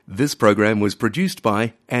This program was produced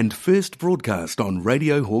by and first broadcast on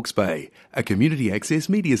Radio Hawke's Bay, a community access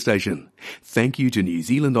media station. Thank you to New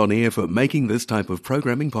Zealand On Air for making this type of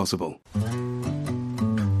programming possible.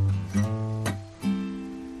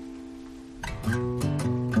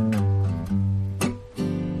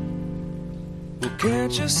 Well,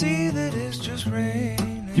 can't you see that it's just rain?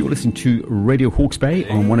 You're listening to Radio Hawke's Bay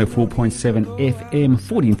on 104.7 FM,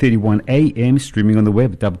 1431 AM, streaming on the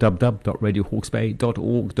web,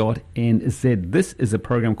 www.radiohawksbay.org.nz. This is a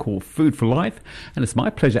program called Food for Life, and it's my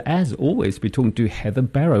pleasure, as always, to be talking to Heather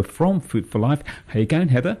Barrow from Food for Life. How you going,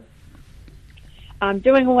 Heather? I'm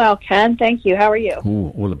doing well, Ken. Thank you. How are you?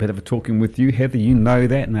 Ooh, all a bit of a talking with you, Heather. You know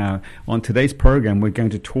that. Now, on today's program, we're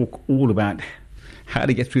going to talk all about how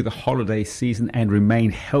to get through the holiday season and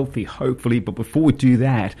remain healthy, hopefully. But before we do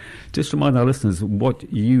that, just remind our listeners what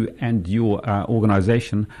you and your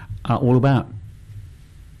organization are all about.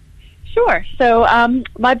 Sure. So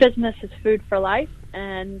my business is Food for Life,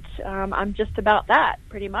 and I'm just about that,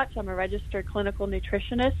 pretty much. I'm a registered clinical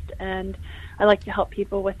nutritionist, and I like to help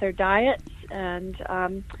people with their diets. And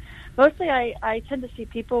mostly I tend to see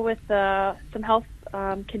people with some health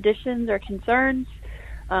conditions or concerns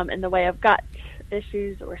in the way of gut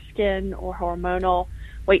issues or skin or hormonal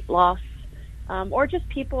weight loss, or just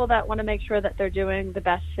people that want to make sure that they're doing the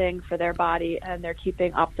best thing for their body and they're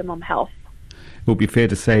keeping optimum health. It would be fair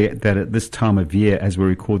to say that at this time of year, as we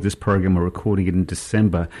record this program, we're recording it in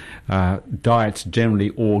December, diets generally,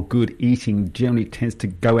 or good eating generally tends to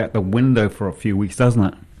go out the window for a few weeks, doesn't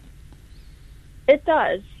it? It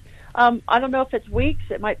does. I don't know if it's weeks.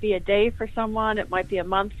 It might be a day for someone. It might be a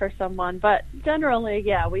month for someone. But generally,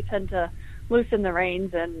 yeah, we tend to loosen the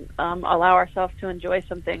reins and allow ourselves to enjoy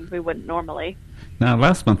some things we wouldn't normally. Now,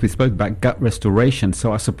 last month we spoke about gut restoration,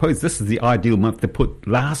 so I suppose this is the ideal month to put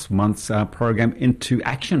last month's program into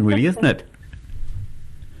action, really, isn't it?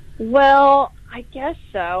 Well, I guess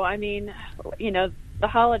so. I mean, you know, the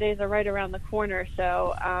holidays are right around the corner,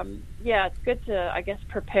 so yeah, it's good to, I guess,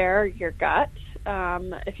 prepare your gut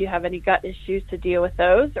if you have any gut issues to deal with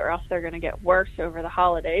those, or else they're going to get worse over the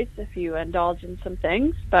holidays if you indulge in some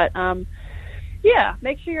things. But yeah,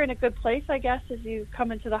 make sure you're in a good place, I guess, as you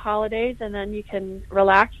come into the holidays, and then you can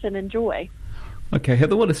relax and enjoy. Okay,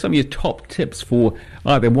 Heather, what are some of your top tips for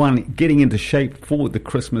either one, getting into shape for the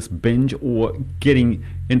Christmas binge, or getting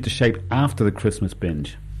into shape after the Christmas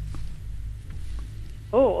binge?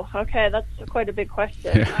 Oh, okay, that's quite a big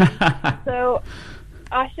question. So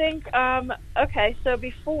I think, okay, so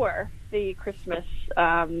before the Christmas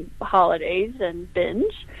holidays and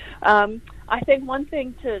binge, I think one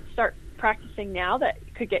thing to start practicing now that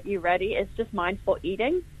could get you ready is just mindful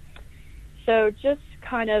eating. So just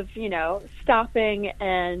kind of, you know, stopping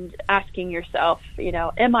and asking yourself, you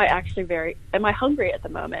know, am I hungry at the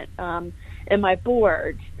moment? Am I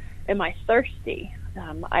bored? Am I thirsty?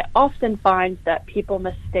 I often find that people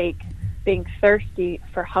mistake being thirsty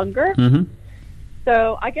for hunger. Mm-hmm.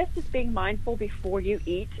 So I guess just being mindful before you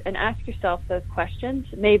eat and ask yourself those questions.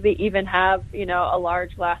 Maybe even have, you know, a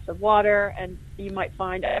large glass of water, and you might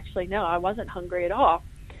find, actually, no, I wasn't hungry at all.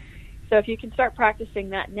 So if you can start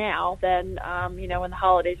practicing that now, then, you know, when the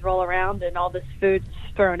holidays roll around and all this food's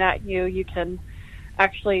thrown at you, you can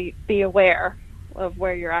actually be aware of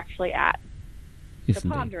where you're actually at. Yes, so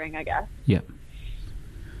pondering, I guess. Yeah.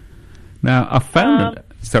 Now, I found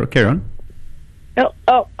sorry, carry on.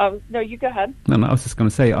 No, you go ahead. No, I was just going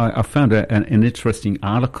to say, I found an interesting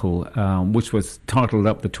article which was titled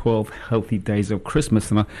up The 12 Healthy Days of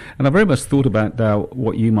Christmas. And I very much thought about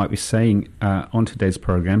what you might be saying on today's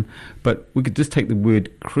program, but we could just take the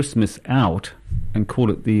word Christmas out and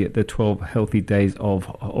call it the 12 Healthy Days of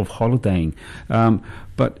holidaying.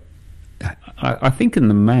 But I think in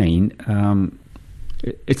the main,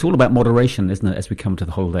 it's all about moderation, isn't it, as we come to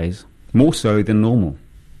the holidays? More so than normal.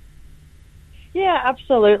 Yeah,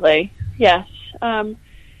 absolutely. Yes. So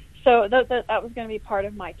that was going to be part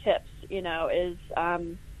of my tips, you know, is,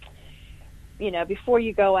 you know, before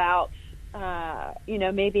you go out, you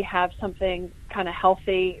know, maybe have something kind of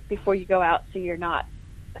healthy before you go out so you're not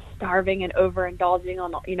starving and overindulging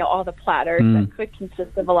on, you know, all the platters that could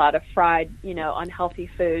consist of a lot of fried, you know, unhealthy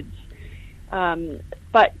foods.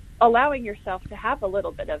 But allowing yourself to have a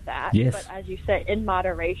little bit of that, yes. But as you say, in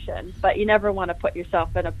moderation. But you never want to put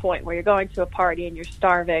yourself in a point where you're going to a party and you're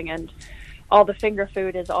starving and all the finger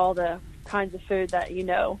food is all the kinds of food that you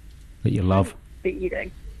know that you love be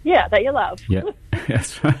eating. Yeah, that you love. Yeah,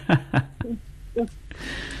 that's right.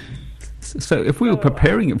 So if we were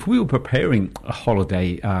preparing a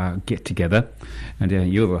holiday get together, and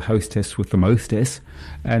you're the hostess with the mostess,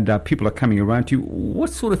 and people are coming around you, what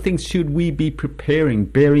sort of things should we be preparing,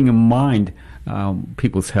 bearing in mind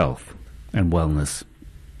people's health and wellness?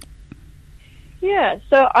 Yeah,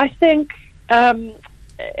 so I think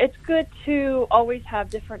it's good to always have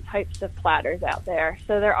different types of platters out there.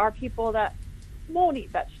 So there are people that won't eat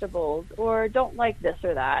vegetables or don't like this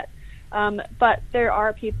or that. But there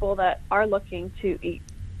are people that are looking to eat,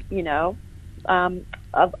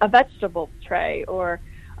 a vegetable tray, or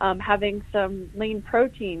having some lean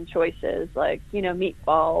protein choices like,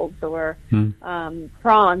 meatballs or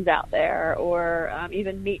prawns out there, or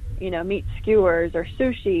even meat skewers or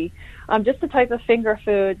sushi. Just the type of finger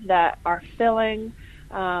foods that are filling,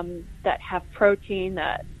 that have protein,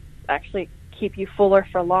 that actually keep you fuller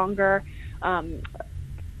for longer.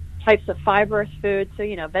 Types of fibrous foods, so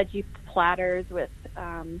veggie platters with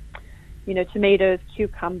tomatoes,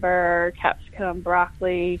 cucumber, capsicum,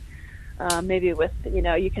 broccoli, maybe with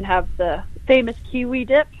you can have the famous kiwi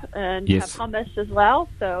dip and have hummus as well,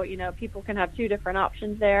 so people can have two different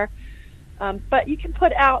options there. But you can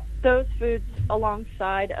put out those foods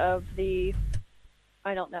alongside of the,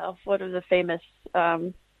 I don't know, what are the famous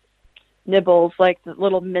nibbles, like the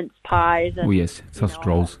little mince pies and sausage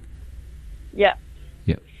rolls. Yeah.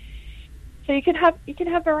 Yeah. So you can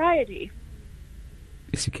have variety.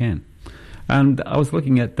 Yes, you can. And I was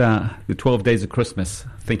looking at the 12 Days of Christmas,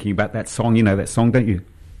 thinking about that song. You know that song, don't you?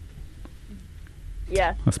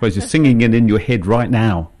 Yes. I suppose you're singing it in your head right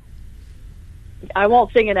now. I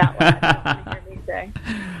won't sing it out loud. I don't want to hear me say.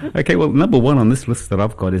 Okay, well, number one on this list that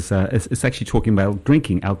I've got is it's actually talking about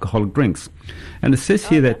drinking alcoholic drinks. And it says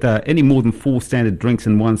here that any more than 4 standard drinks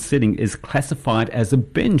in one sitting is classified as a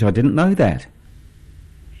binge. I didn't know that.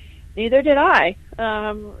 Neither did I.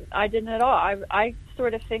 I didn't at all. I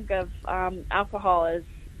sort of think of alcohol as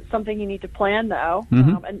something you need to plan, though.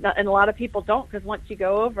 And a lot of people don't, because once you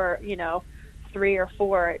go over, 3 or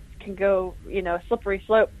 4, it can go, a slippery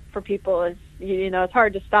slope for people. Is it's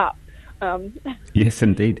hard to stop. Yes,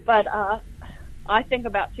 indeed. But I think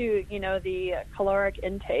about, too, the caloric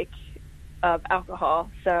intake of alcohol.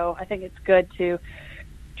 So I think it's good to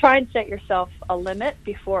try and set yourself a limit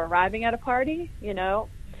before arriving at a party,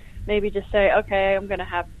 Maybe just say, okay, I'm going to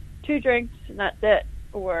have 2 drinks and that's it.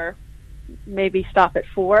 Or maybe stop at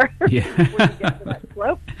 4 before you get to that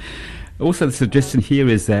slope. Also, the suggestion here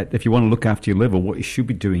is that if you want to look after your liver, what you should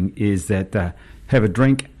be doing is that have a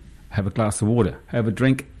drink, have a glass of water. Have a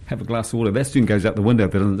drink, have a glass of water. That soon goes out the window,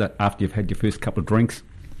 doesn't it, after you've had your first couple of drinks?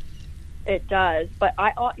 It does. But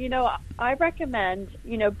I recommend,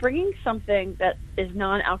 bringing something that is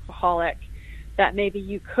non-alcoholic that maybe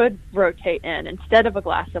you could rotate in instead of a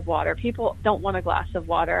glass of water. People don't want a glass of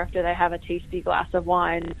water after they have a tasty glass of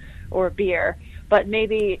wine or beer, but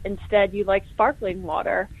maybe instead you like sparkling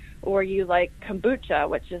water, or you like kombucha,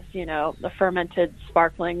 which is, a fermented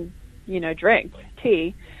sparkling, drink,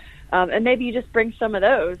 tea. And maybe you just bring some of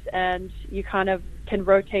those and you kind of can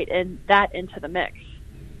rotate that into the mix.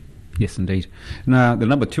 Yes, indeed. Now, the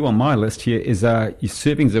number 2 on my list here is your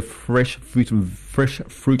servings of fresh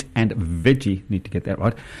fruit and veggie. Need to get that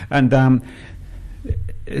right. And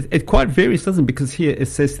it quite varies, doesn't it? Because here it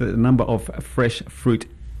says that the number of fresh fruit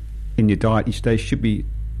in your diet each day should be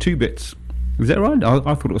 2 bits. Is that right? I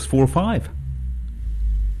thought it was 4 or 5.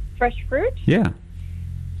 Fresh fruit? Yeah.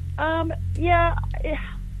 Yeah.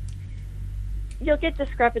 You'll get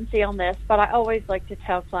discrepancy on this, but I always like to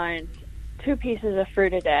tell clients 2 pieces of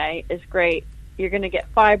fruit a day is great. You're going to get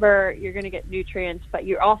fiber, you're going to get nutrients, but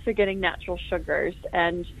you're also getting natural sugars,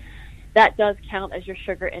 and that does count as your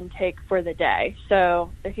sugar intake for the day. So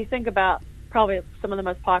if you think about probably some of the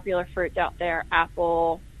most popular fruits out there,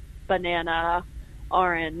 apple, banana,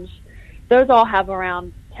 orange, those all have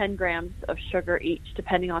around 10 grams of sugar each,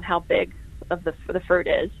 depending on how big of the fruit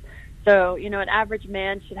is. So, an average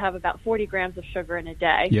man should have about 40 grams of sugar in a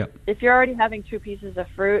day. Yep. If you're already having 2 pieces of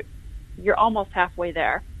fruit, you're almost halfway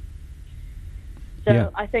there.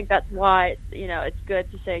 So I think that's why, it's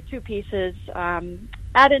good to say 2 pieces.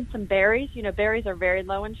 Add in some berries. Berries are very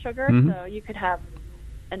low in sugar, so you could have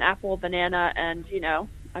an apple, banana, and,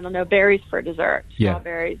 berries for dessert.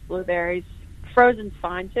 Strawberries, blueberries. Frozen's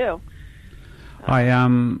fine, too. I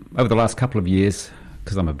over the last couple of years,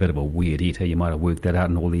 because I'm a bit of a weird eater, you might have worked that out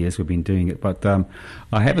in all the years we've been doing it, but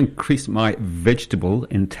I have increased my vegetable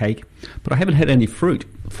intake, but I haven't had any fruit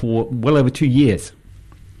for well over 2 years.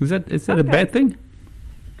 Is that a bad thing?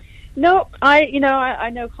 No, I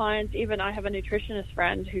know clients, even I have a nutritionist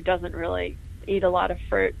friend who doesn't really eat a lot of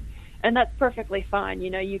fruit, and that's perfectly fine.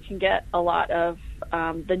 You can get a lot of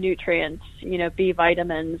the nutrients, B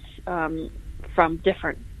vitamins from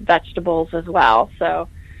different vegetables as well. So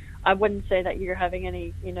I wouldn't say that you're having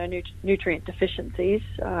any, nutrient deficiencies,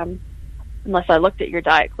 unless I looked at your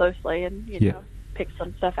diet closely and, picked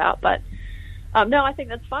some stuff out. But No, I think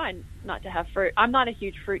that's fine not to have fruit. I'm not a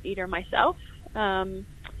huge fruit eater myself.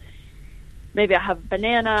 Maybe I have a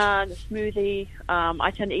banana, a smoothie.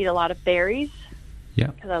 I tend to eat a lot of berries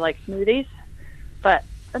because I like smoothies.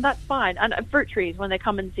 And that's fine. And fruit trees, when they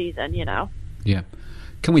come in season, Yeah.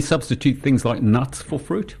 Can we substitute things like nuts for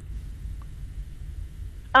fruit?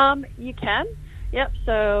 You can. Yep.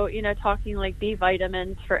 So, talking like B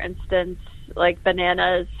vitamins, for instance, like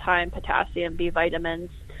bananas, high in potassium, B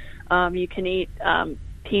vitamins. You can eat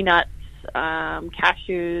peanuts,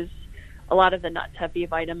 cashews. A lot of the nuts have B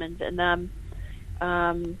vitamins in them.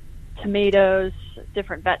 Tomatoes,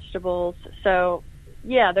 different vegetables. So,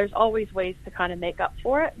 yeah, there's always ways to kind of make up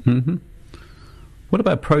for it. Mm-hmm. What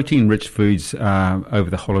about protein-rich foods over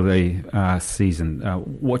the holiday season?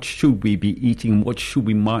 What should we be eating? What should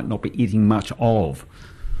we might not be eating much of?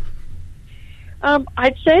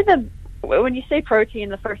 I'd say that when you say protein,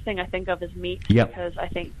 the first thing I think of is meat. Yep. Because I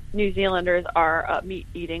think New Zealanders are a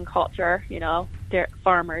meat-eating culture, they're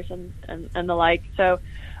farmers and the like. So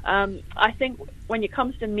I think when it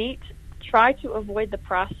comes to meat, try to avoid the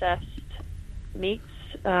processed meats.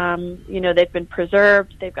 They've been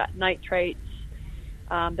preserved, they've got nitrates,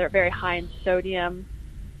 they're very high in sodium.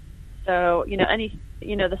 So,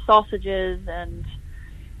 the sausages and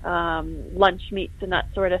lunch meats and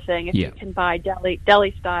that sort of thing, if you can buy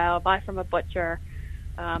deli style, buy from a butcher,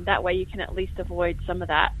 that way you can at least avoid some of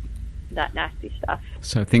that nasty stuff.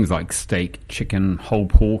 So things like steak, chicken, whole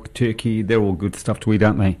pork, turkey, they're all good stuff to eat,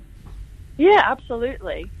 aren't they? Yeah,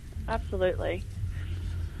 absolutely. Absolutely.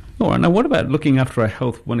 All right. Now, what about looking after our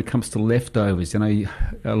health when it comes to leftovers? A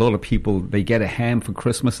lot of people, they get a ham for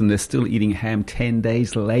Christmas and they're still eating ham 10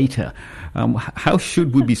 days later. How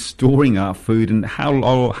should we be storing our food, and how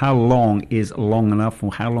long is long enough,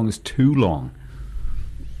 or how long is too long?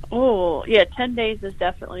 Oh, yeah, 10 days is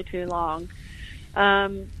definitely too long.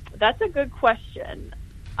 That's a good question.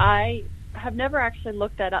 I have never actually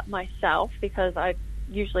looked that up myself because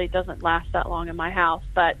usually it doesn't last that long in my house,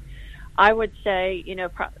 but I would say,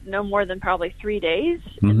 no more than probably 3 days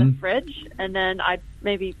in the fridge. And then I'd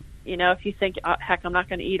maybe, if you think, heck, I'm not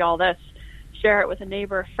going to eat all this, share it with a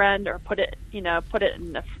neighbor, a friend, or put it in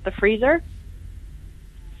the freezer.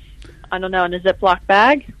 I don't know, in a Ziploc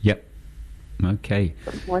bag. Yep. Okay.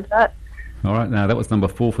 Something like that. All right, now that was number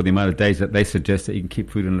 4 for the amount of days that they suggest that you can keep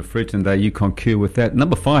food in the fridge, and you concur with that.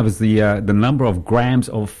 Number 5 is the number of grams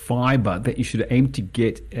of fiber that you should aim to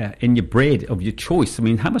get in your bread of your choice. I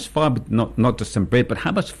mean, how much fiber, not just in bread, but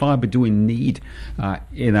how much fiber do we need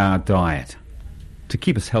in our diet to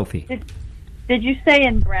keep us healthy? Did you say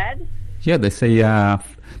in bread? Yeah, they say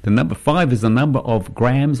the number 5 is the number of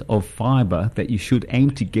grams of fiber that you should aim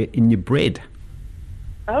to get in your bread.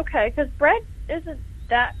 Okay, because bread isn't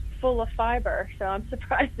that full of fiber, so I'm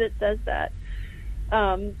surprised it says that.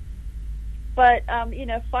 But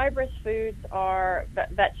fibrous foods are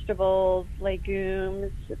vegetables,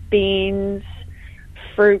 legumes, beans,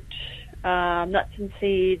 fruit, nuts and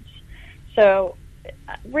seeds. So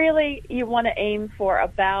really you want to aim for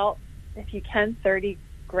about, if you can, 30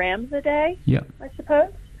 grams a day, I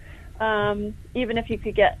suppose. Even if you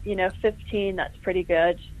could get, 15, that's pretty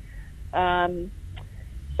good.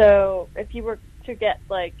 So if you were to get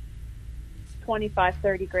like 25,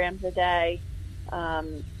 30 grams a day,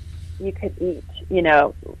 you could eat,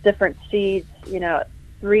 different seeds,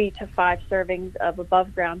 3 to 5 servings of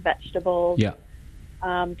above ground vegetables,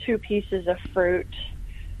 2 pieces of fruit.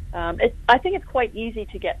 I think it's quite easy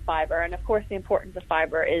to get fiber. And of course the importance of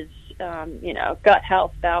fiber is, gut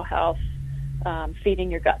health, bowel health,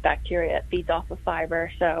 feeding your gut bacteria. It feeds off of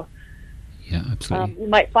fiber. So yeah, absolutely. You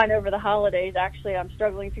might find over the holidays, actually, I'm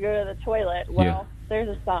struggling to go to the toilet. Well, there's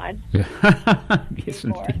a sign. Yes,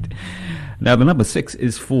 indeed. Now, the number 6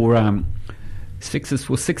 is for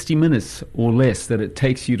 60 minutes or less that it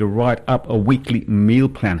takes you to write up a weekly meal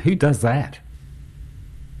plan. Who does that?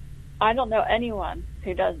 I don't know anyone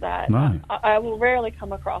who does that. No. I will rarely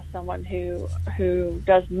come across someone who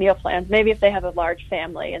does meal plans. Maybe if they have a large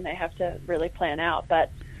family and they have to really plan out. But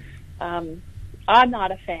I'm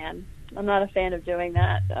not a fan. I'm not a fan of doing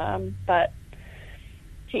that. But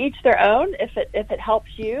to each their own. If it helps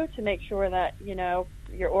you to make sure that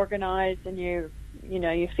you're organized and you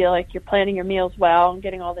feel like you're planning your meals well and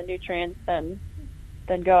getting all the nutrients, then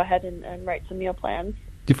go ahead and write some meal plans.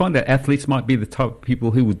 Do you find that athletes might be the type of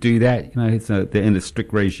people who would do that? They're in a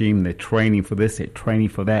strict regime, they're training for this, they're training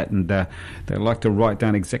for that, and they like to write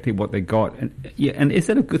down exactly what they got. And is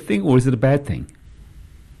that a good thing or is it a bad thing?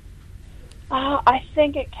 I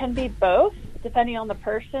think it can be both. depending on the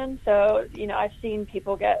person. So, I've seen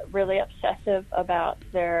people get really obsessive about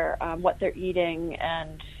their what they're eating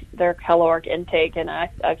and their caloric intake, and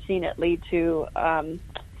I've seen it lead to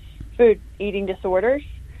food eating disorders.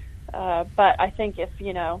 But I think if,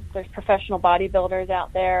 there's professional bodybuilders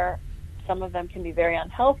out there, some of them can be very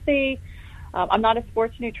unhealthy. I'm not a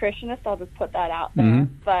sports nutritionist, I'll just put that out there.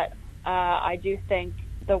 But I do think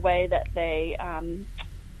the way that they,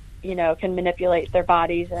 can manipulate their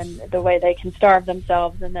bodies and the way they can starve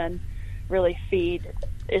themselves and then really feed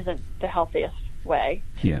isn't the healthiest way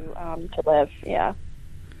to live. Yeah.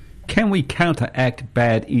 Can we counteract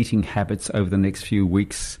bad eating habits over the next few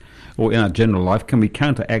weeks, or in our general life? Can we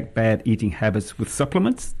counteract bad eating habits with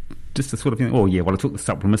supplements? Just the sort of thing, I took the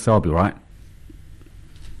supplements, so I'll be right.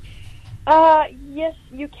 Yes,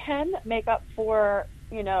 you can make up for,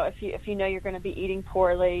 if you know you're going to be eating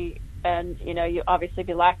poorly and, you obviously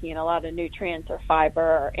be lacking in a lot of nutrients or fiber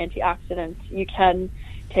or antioxidants. You can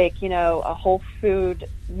take, a whole food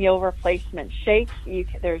meal replacement shake.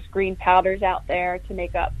 There's green powders out there to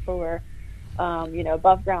make up for,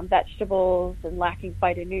 above ground vegetables and lacking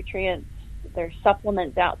phytonutrients. There's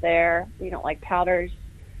supplements out there. You don't like powders,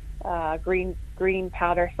 green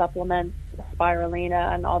powder supplements,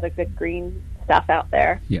 spirulina, and all the good green stuff out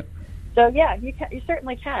there. Yeah. So you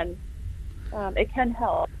certainly can. It can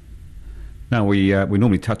help. Now, we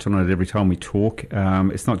normally touch on it every time we talk.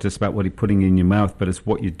 It's not just about what you're putting in your mouth, but it's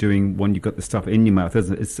what you're doing when you've got the stuff in your mouth,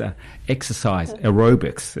 isn't it? It's exercise,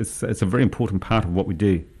 aerobics. It's a very important part of what we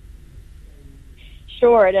do.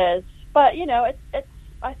 Sure, it is. But, it's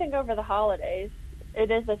I think over the holidays,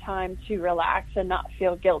 it is a time to relax and not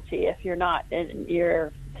feel guilty if you're not in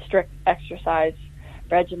your strict exercise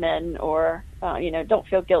regimen or, don't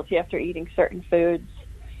feel guilty after eating certain foods.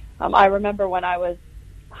 I remember when I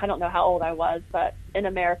don't know how old I was, but in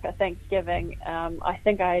America, Thanksgiving, I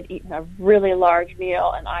think I had eaten a really large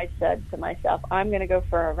meal, and I said to myself, I'm going to go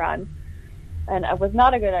for a run. And it was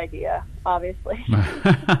not a good idea, obviously.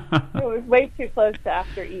 It was way too close to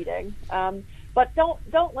after eating. But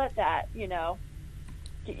don't let that,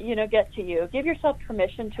 get to you. Give yourself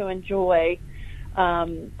permission to enjoy,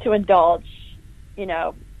 to indulge,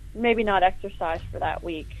 maybe not exercise for that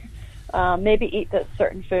week. Maybe eat the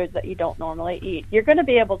certain foods that you don't normally eat. You're going to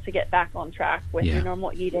be able to get back on track with your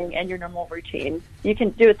normal eating and your normal routine. You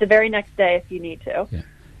can do it the very next day if you need to. Yeah.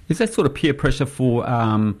 Is that sort of peer pressure for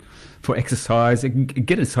exercise?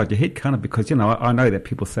 Get inside your head, kind of, because I know that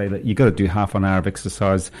people say that you got to do half an hour of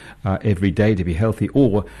exercise every day to be healthy,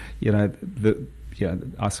 or I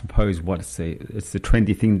suppose it's the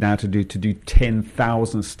trendy thing now to do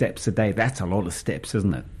 10,000 steps a day. That's a lot of steps,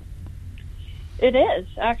 isn't it? It is,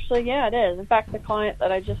 actually, yeah, it is. In fact, the client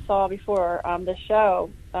that I just saw before this show,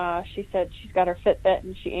 she said she's got her Fitbit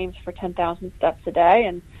and she aims for 10,000 steps a day,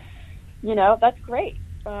 and, that's great.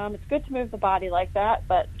 It's good to move the body like that,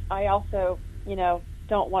 but I also,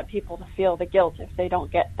 don't want people to feel the guilt if they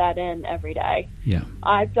don't get that in every day. Yeah.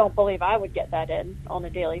 I don't believe I would get that in on a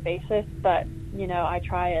daily basis, but, I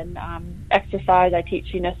try and exercise. I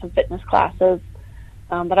teach, some fitness classes,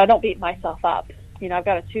 but I don't beat myself up. I've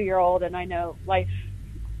got a 2-year-old, and I know life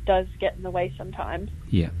does get in the way sometimes.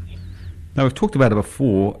 Yeah. Now, we've talked about it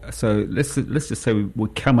before, so let's just say we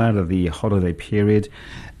come out of the holiday period.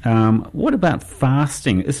 What about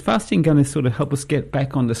fasting? Is fasting going to sort of help us get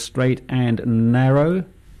back on the straight and narrow?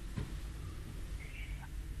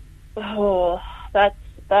 Oh, that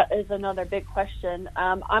is another big question.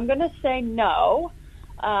 I'm going to say no,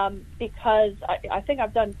 because I think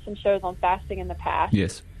I've done some shows on fasting in the past.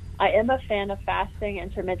 Yes. I am a fan of fasting,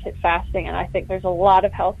 intermittent fasting, and I think there's a lot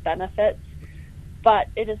of health benefits, but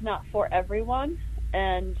it is not for everyone.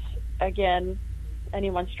 And again,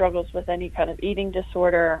 anyone struggles with any kind of eating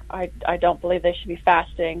disorder, I don't believe they should be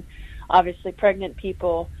fasting. Obviously, pregnant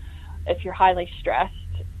people, if you're highly stressed,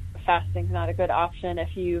 fasting is not a good option.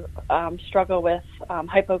 If you struggle with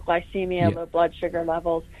hypoglycemia, low blood sugar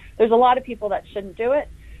levels, there's a lot of people that shouldn't do it.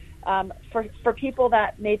 For people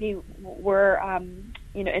that maybe were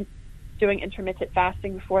doing intermittent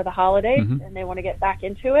fasting before the holidays and they want to get back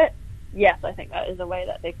into it, yes, I think that is a way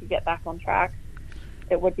that they could get back on track.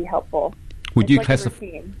 It would be helpful. Would you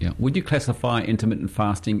classify intermittent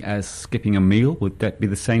fasting as skipping a meal? Would that be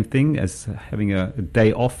the same thing as having a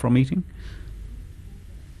day off from eating?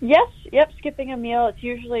 Yes, skipping a meal. It's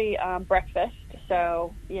usually breakfast.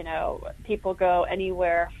 So, people go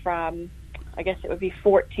anywhere from, I guess it would be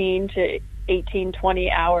 14 to 18,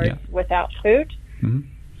 20 hours without food. Mm-hmm.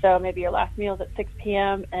 So maybe your last meal is at 6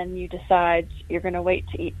 p.m. and you decide you're going to wait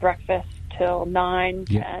to eat breakfast till 9,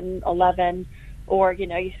 10, 11, or,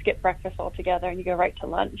 you skip breakfast altogether and you go right to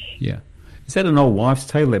lunch. Yeah. Is that an old wives'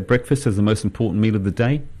 tale that breakfast is the most important meal of the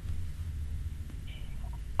day?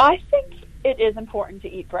 I think it is important to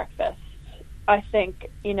eat breakfast. I think,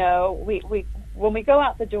 we when we go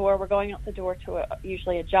out the door, we're going out the door to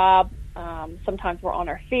usually a job. Sometimes we're on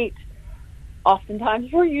our feet.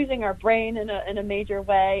 Oftentimes we're using our brain in a major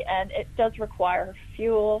way, and it does require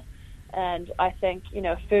fuel. And I think,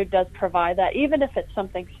 food does provide that. Even if it's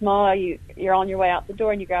something small, you're on your way out the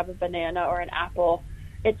door and you grab a banana or an apple,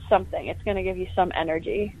 it's something. It's going to give you some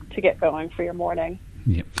energy to get going for your morning.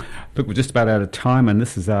 Yeah. Look, we're just about out of time, and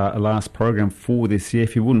this is our last program for this year.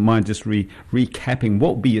 If you wouldn't mind just recapping,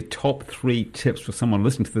 what would be your top 3 tips for someone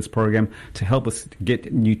listening to this program to help us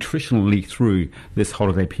get nutritionally through this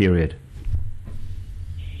holiday period?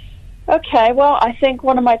 Okay, well, I think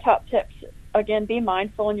one of my top tips, again, be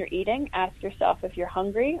mindful when you're eating. Ask yourself if you're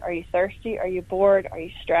hungry. Are you thirsty? Are you bored? Are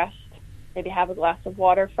you stressed? Maybe have a glass of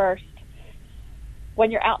water first. When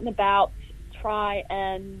you're out and about, try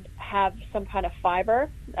and have some kind of fiber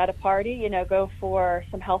at a party. Go for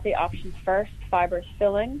some healthy options first. Fiber is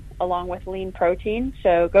filling along with lean protein,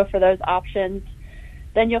 so go for those options.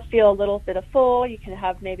 Then you'll feel a little bit of full. You can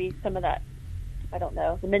have maybe some of that,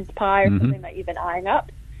 the mince pie or something that you've been eyeing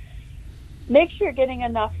up. Make sure you're getting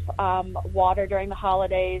enough water during the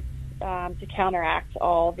holidays to counteract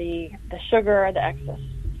all the sugar, the excess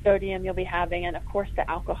sodium you'll be having, and of course the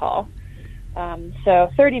alcohol. So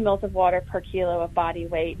 30 mils of water per kilo of body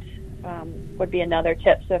weight would be another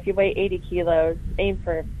tip. So if you weigh 80 kilos, aim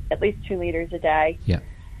for at least 2 liters a day. Yeah.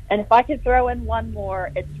 And if I could throw in one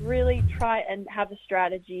more, it's really try and have a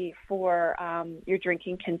strategy for your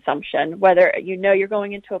drinking consumption, whether you're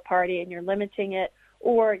going into a party and you're limiting it,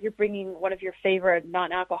 or you're bringing one of your favorite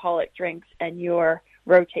non-alcoholic drinks and you're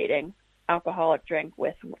rotating alcoholic drink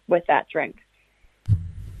with that drink.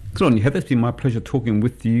 Good on you, Heather. It's been my pleasure talking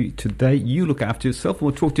with you today. You look after yourself, and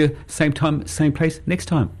we'll talk to you same time, same place next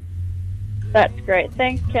time. That's great.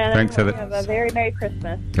 Thanks, Ken. Thanks, Heather. Have a very Merry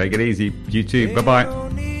Christmas. Take it easy. You too. Bye-bye.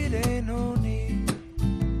 Ain't no need.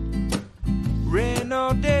 Rain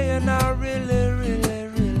all day and I really, really,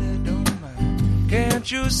 really don't mind.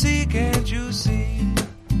 Can't you see?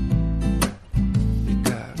 You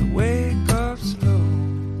gotta wake up slow.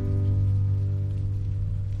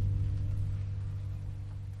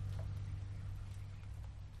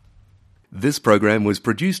 This program was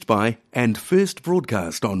produced by and first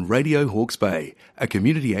broadcast on Radio Hawke's Bay, a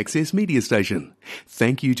community access media station.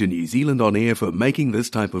 Thank you to New Zealand On Air for making this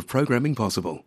type of programming possible.